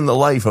day in the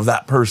life of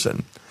that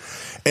person.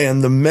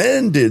 And the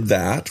men did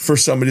that for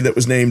somebody that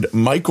was named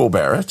Michael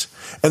Barrett,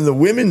 and the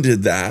women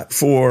did that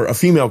for a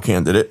female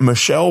candidate,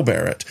 Michelle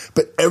Barrett.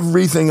 But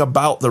everything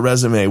about the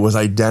resume was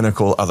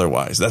identical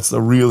otherwise. That's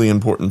the really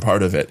important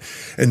part of it.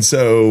 And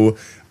so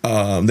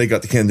they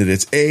got the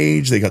candidate's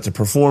age, they got the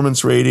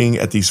performance rating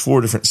at these 4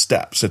 different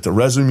steps: at the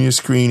resume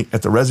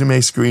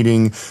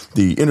screening,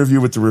 the interview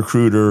with the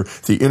recruiter,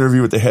 the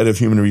interview with the head of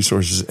human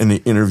resources, and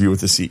the interview with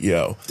the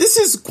CEO. This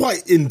is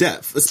quite in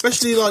depth,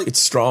 especially like it's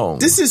strong.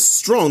 This is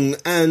strong,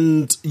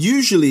 and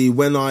usually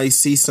when I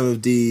see some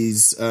of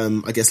these,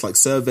 I guess like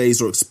surveys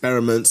or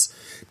experiments,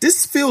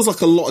 this feels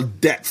like a lot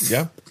of depth.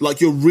 Yeah, like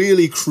you're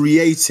really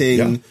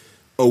creating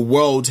a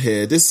world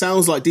here. This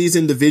sounds like these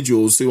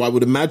individuals who I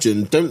would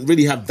imagine don't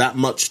really have that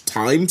much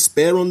time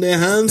spare on their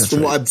hands. That's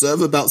from what I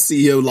observe about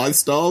CEO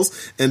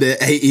lifestyles and their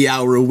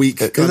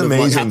 80-hour-a-week kind of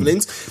like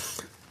happenings.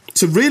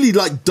 To really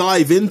like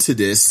dive into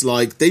this,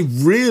 like they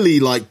really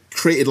like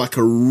created like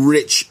a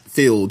rich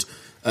field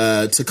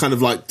to kind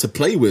of like to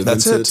play with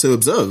That's and it. to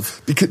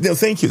observe. Because, no,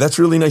 thank you. That's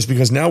really nice,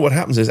 because now what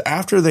happens is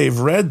after they've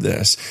read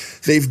this,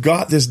 they've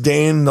got this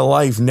day in the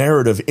life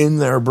narrative in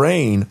their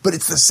brain, but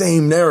it's the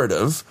same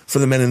narrative for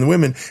the men and the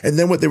women. And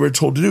then what they were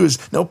told to do is,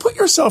 now put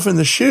yourself in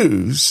the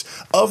shoes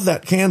of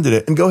that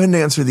candidate and go ahead and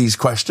answer these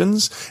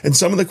questions. And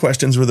some of the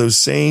questions were those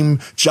same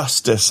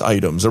justice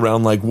items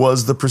around like,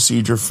 was the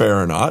procedure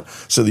fair or not?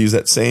 So they use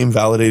that same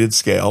validated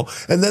scale.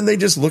 And then they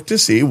just look to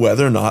see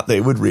whether or not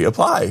they would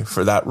reapply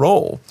for that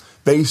role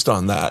based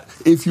on that,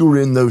 if you were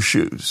in those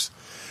shoes.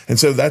 And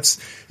so that's,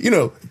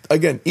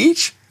 again,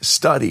 each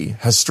study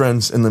has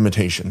strengths and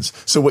limitations.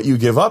 So what you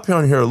give up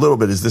on here a little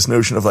bit is this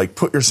notion of like,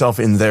 put yourself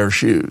in their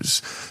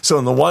shoes. So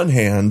on the one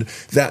hand,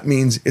 that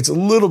means it's a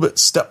little bit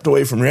stepped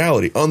away from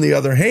reality. On the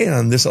other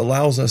hand, this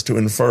allows us to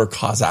infer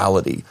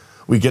causality.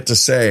 We get to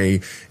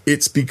say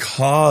it's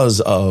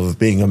because of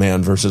being a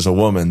man versus a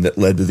woman that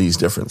led to these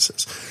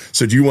differences.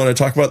 So do you want to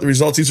talk about the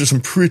results? These are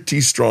some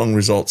pretty strong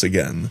results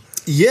again.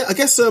 Yeah, I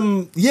guess,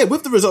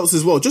 with the results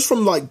as well, just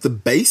from like the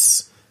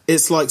base,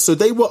 it's like, so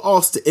they were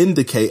asked to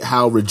indicate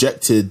how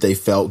rejected they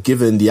felt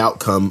given the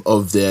outcome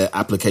of their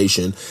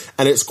application.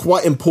 And it's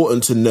quite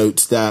important to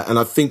note that, and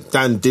I think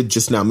Dan did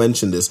just now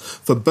mention this,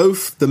 for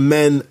both the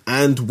men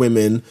and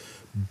women,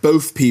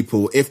 both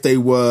people, if they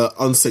were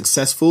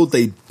unsuccessful,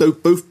 they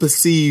both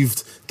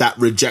perceived that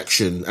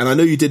rejection. And I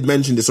know you did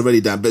mention this already,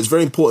 Dan, but it's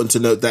very important to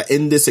note that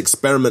in this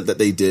experiment that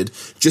they did,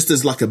 just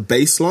as like a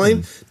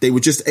baseline, they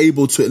were just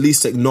able to at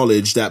least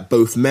acknowledge that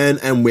both men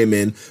and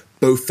women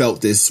both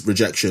felt this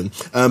rejection.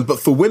 But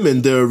for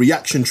women, the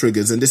reaction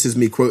triggers, and this is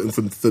me quoting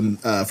from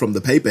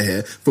the paper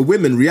here, for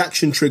women,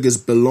 reaction triggers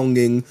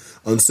belonging,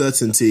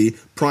 uncertainty,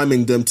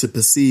 priming them to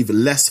perceive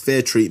less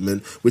fair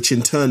treatment, which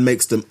in turn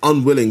makes them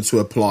unwilling to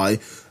apply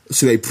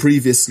to a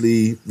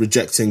previously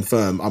rejecting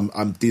firm.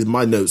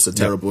 My notes are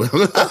terrible.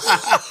 Yep.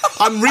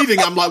 I'm reading,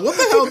 I'm like, what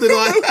the hell did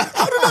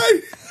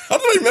How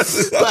did I mess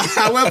this up? But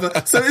however,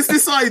 so it's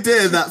this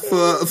idea that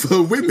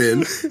for women,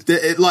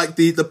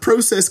 the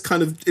process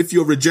kind of, if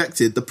you're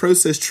rejected, the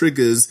process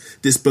triggers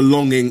this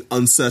belonging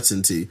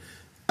uncertainty.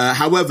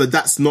 However,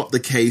 that's not the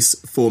case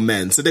for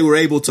men. So they were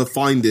able to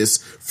find this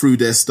through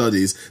their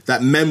studies,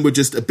 that men were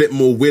just a bit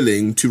more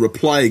willing to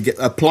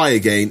apply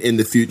again in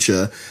the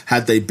future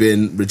had they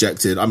been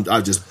rejected.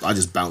 I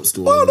just bounced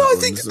all over. I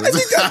think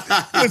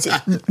that,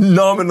 listen,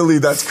 nominally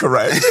that's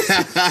correct.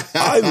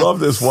 I love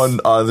this one.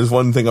 There's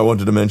one thing I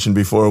wanted to mention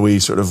before we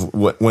sort of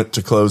went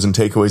to close and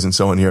takeaways and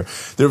so on here.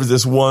 There was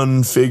this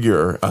one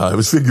figure. It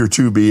was figure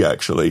 2B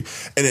actually,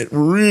 and it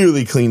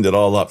really cleaned it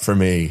all up for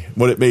me.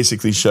 What it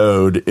basically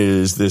showed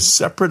is this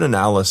separate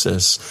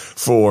analysis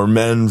for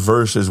men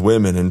versus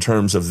women in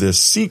terms of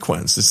this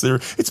sequence.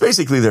 It's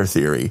basically their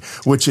theory,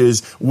 which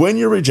is when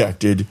you're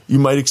rejected, you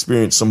might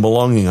experience some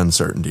belonging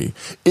uncertainty.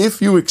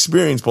 If you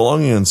experience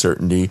belonging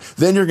uncertainty,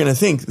 then you're going to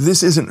think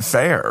this isn't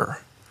fair.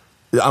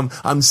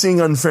 I'm seeing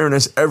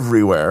unfairness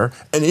everywhere.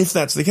 And if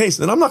that's the case,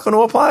 then I'm not going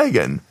to apply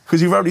again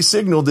because you've already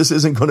signaled this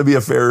isn't going to be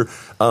a fair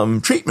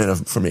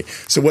treatment for me.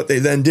 So what they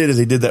then did is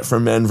they did that for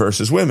men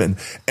versus women.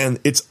 And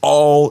it's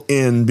all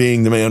in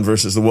being the man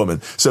versus the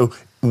woman. So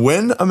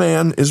when a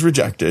man is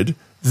rejected,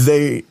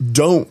 they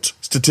don't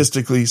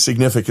statistically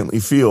significantly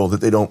feel that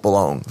they don't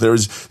belong.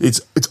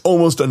 It's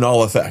almost a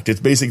null effect.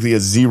 It's basically a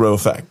zero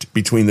effect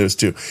between those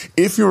two.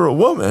 If you're a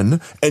woman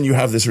and you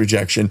have this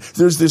rejection,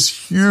 there's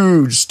this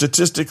huge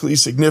statistically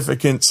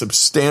significant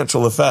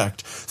substantial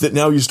effect that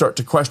now you start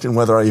to question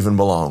whether I even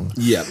belong.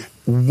 Yeah.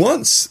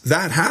 Once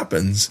that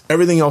happens,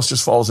 everything else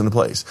just falls into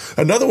place.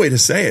 Another way to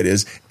say it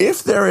is,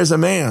 if there is a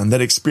man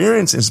that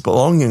experiences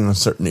belonging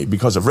uncertainty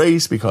because of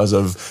race, because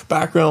of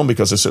background,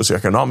 because of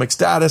socioeconomic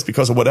status,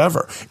 because of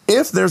whatever,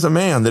 if there's a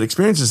man that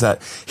experiences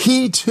that,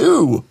 he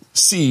too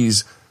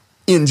sees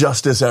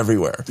injustice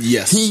everywhere.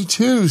 Yes. He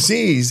too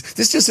sees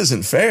this just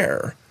isn't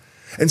fair.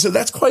 And so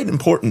that's quite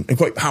important and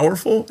quite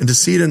powerful. And to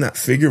see it in that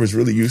figure was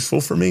really useful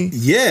for me.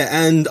 Yeah,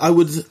 and I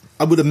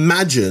would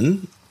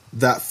imagine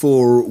that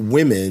for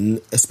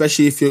women,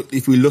 especially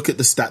if we look at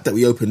the stat that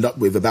we opened up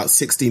with, about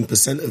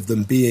 16% of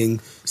them being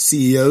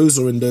CEOs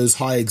or in those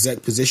high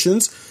exec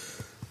positions,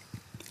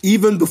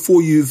 even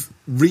before you've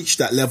reached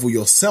that level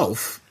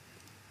yourself,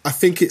 I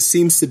think it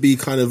seems to be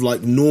kind of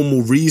like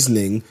normal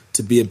reasoning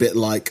to be a bit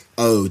like,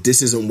 oh,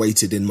 this isn't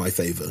weighted in my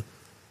favor.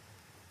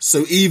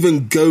 So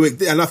even going,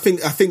 and I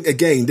think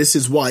again, this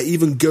is why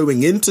even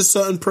going into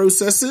certain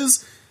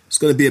processes, it's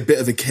going to be a bit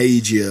of a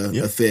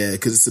cagier affair,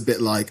 because it's a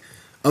bit like,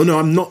 oh no,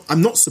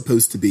 I'm not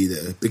supposed to be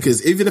there,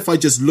 because even if I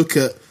just look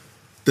at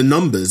the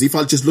numbers, if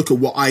I just look at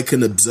what I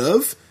can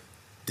observe,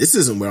 this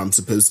isn't where I'm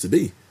supposed to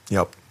be.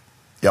 Yep.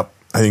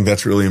 I think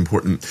that's really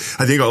important.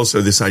 I think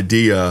also this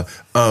idea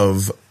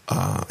of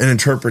an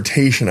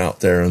interpretation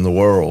out there in the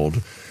world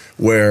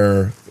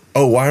where,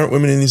 oh, why aren't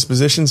women in these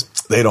positions?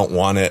 They don't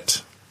want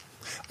it.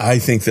 I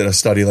think that a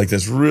study like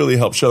this really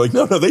helps show, like,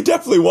 no, they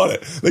definitely want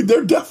it. Like,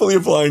 they're definitely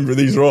applying for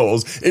these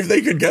roles. If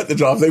they could get the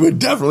jobs, they would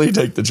definitely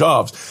take the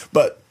jobs.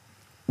 But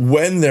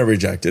when they're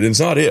rejected, and it's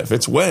not if,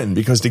 it's when,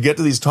 because to get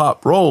to these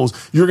top roles,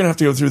 you're going to have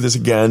to go through this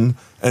again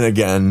and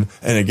again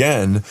and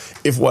again.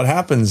 If what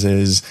happens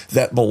is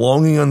that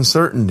belonging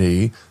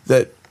uncertainty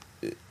that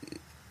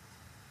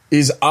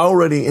is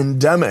already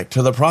endemic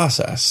to the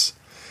process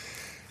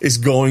is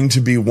going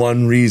to be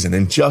one reason,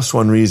 and just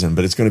one reason,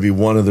 but it's going to be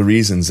one of the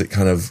reasons that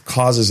kind of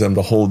causes them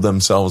to hold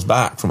themselves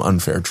back from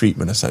unfair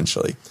treatment,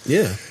 essentially.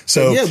 Yeah.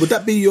 So, would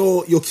that be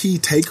your key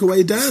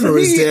takeaway, Dan, or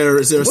is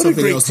there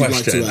something else you'd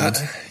like to add?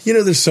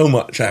 There's so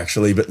much,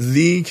 actually, but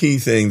the key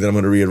thing that I'm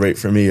going to reiterate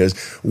for me is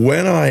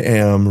when I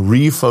am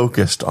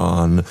refocused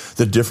on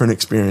the different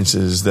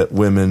experiences that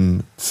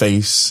women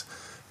face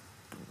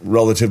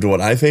relative to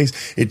what I face,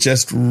 it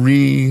just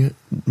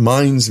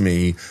reminds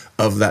me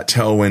of that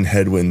tailwind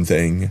headwind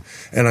thing.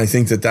 And I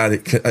think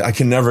I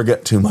can never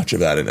get too much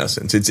of that, in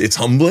essence. It's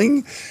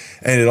humbling.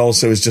 And it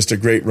also is just a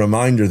great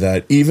reminder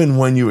that even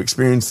when you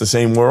experience the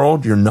same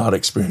world, you're not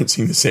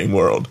experiencing the same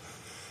world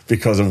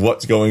because of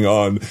what's going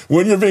on.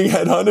 When you're being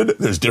headhunted,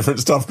 there's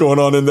different stuff going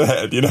on in the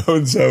head,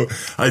 And so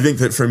I think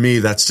that for me,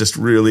 that's just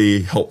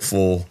really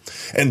helpful.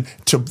 And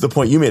to the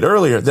point you made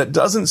earlier, that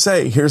doesn't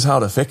say, here's how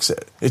to fix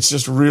it. It's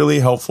just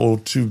really helpful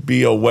to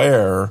be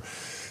aware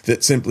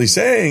that simply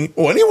saying,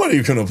 well, anyone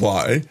who can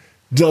apply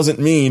doesn't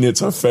mean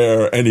it's a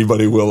fair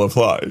anybody will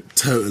apply.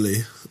 Totally.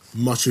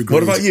 Much agreed.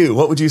 What about you?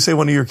 What would you say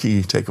one of your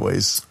key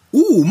takeaways?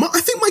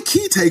 I think my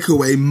key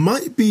takeaway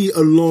might be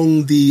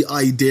along the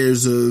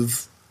ideas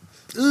of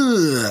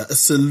a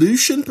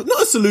solution, but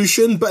not a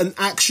solution, but an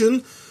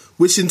action,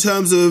 which in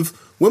terms of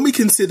when we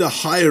consider the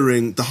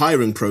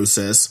hiring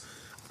process,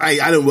 I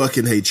don't work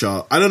in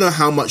HR. I don't know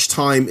how much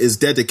time is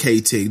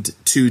dedicated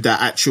to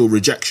that actual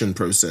rejection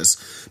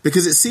process,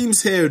 because it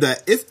seems here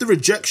that if the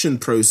rejection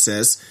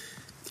process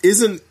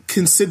isn't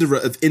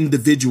considerate of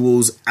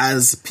individuals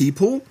as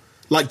people,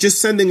 like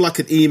just sending like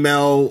an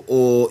email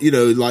or,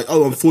 like,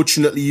 oh,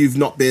 unfortunately you've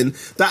not been,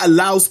 that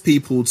allows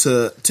people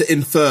to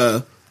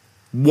infer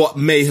what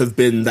may have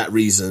been that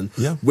reason.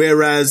 Yeah.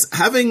 Whereas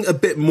having a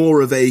bit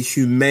more of a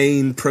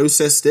humane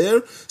process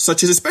there,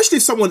 such as, especially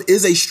if someone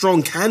is a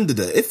strong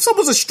candidate, if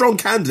someone's a strong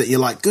candidate,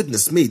 you're like,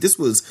 goodness me, this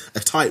was a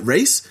tight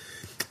race.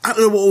 I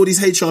don't know what all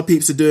these HR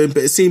peeps are doing,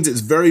 but it seems it's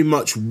very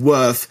much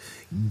worth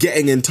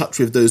getting in touch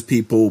with those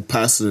people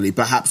personally,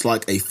 perhaps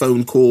like a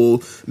phone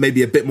call,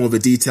 maybe a bit more of a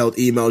detailed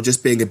email,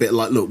 just being a bit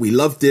like, look, we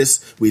love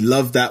this, we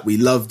love that, we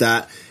love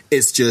that.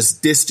 It's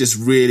just, this just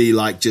really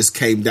like just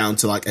came down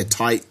to like a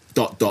tight ...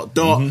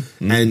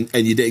 and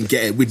you didn't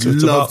get it. We'd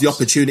love the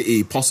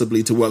opportunity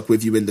possibly to work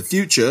with you in the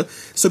future.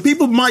 So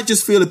people might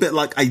just feel a bit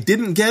like, I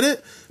didn't get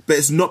it, but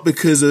it's not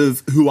because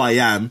of who I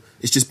am,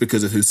 it's just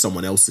because of who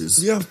someone else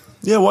is. Yeah.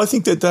 Well, I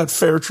think that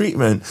fair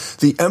treatment,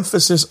 the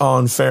emphasis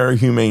on fair,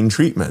 humane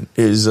treatment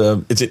is,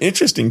 it's an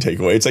interesting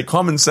takeaway. It's like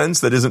common sense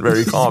that isn't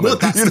very common. Well,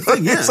 that's the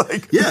thing, yeah. It's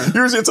like,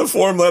 usually it's a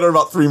form letter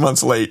about 3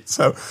 months late.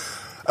 So,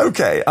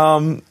 okay.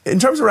 In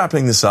terms of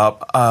wrapping this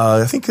up,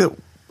 I think that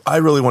I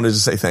really wanted to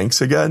say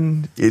thanks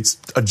again. It's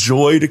a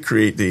joy to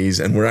create these,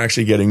 and we're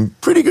actually getting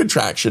pretty good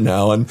traction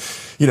now. And,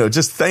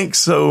 just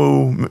thanks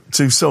to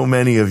so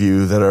many of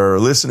you that are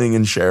listening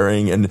and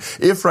sharing. And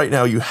if right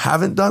now you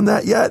haven't done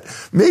that yet,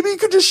 maybe you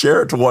could just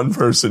share it to one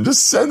person.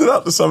 Just send it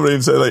out to somebody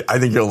and say, like, I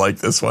think you'll like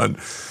this one.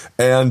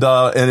 And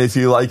if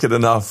you like it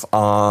enough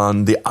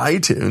on the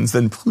iTunes,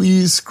 then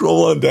please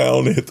scroll on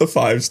down and hit the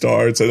 5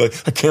 stars.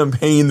 It's a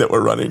campaign that we're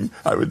running,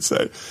 I would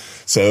say.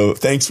 So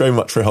thanks very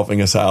much for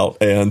helping us out,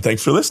 and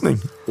thanks for listening.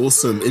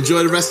 Awesome.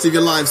 Enjoy the rest of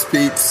your lives,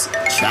 peeps.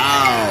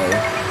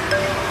 Ciao.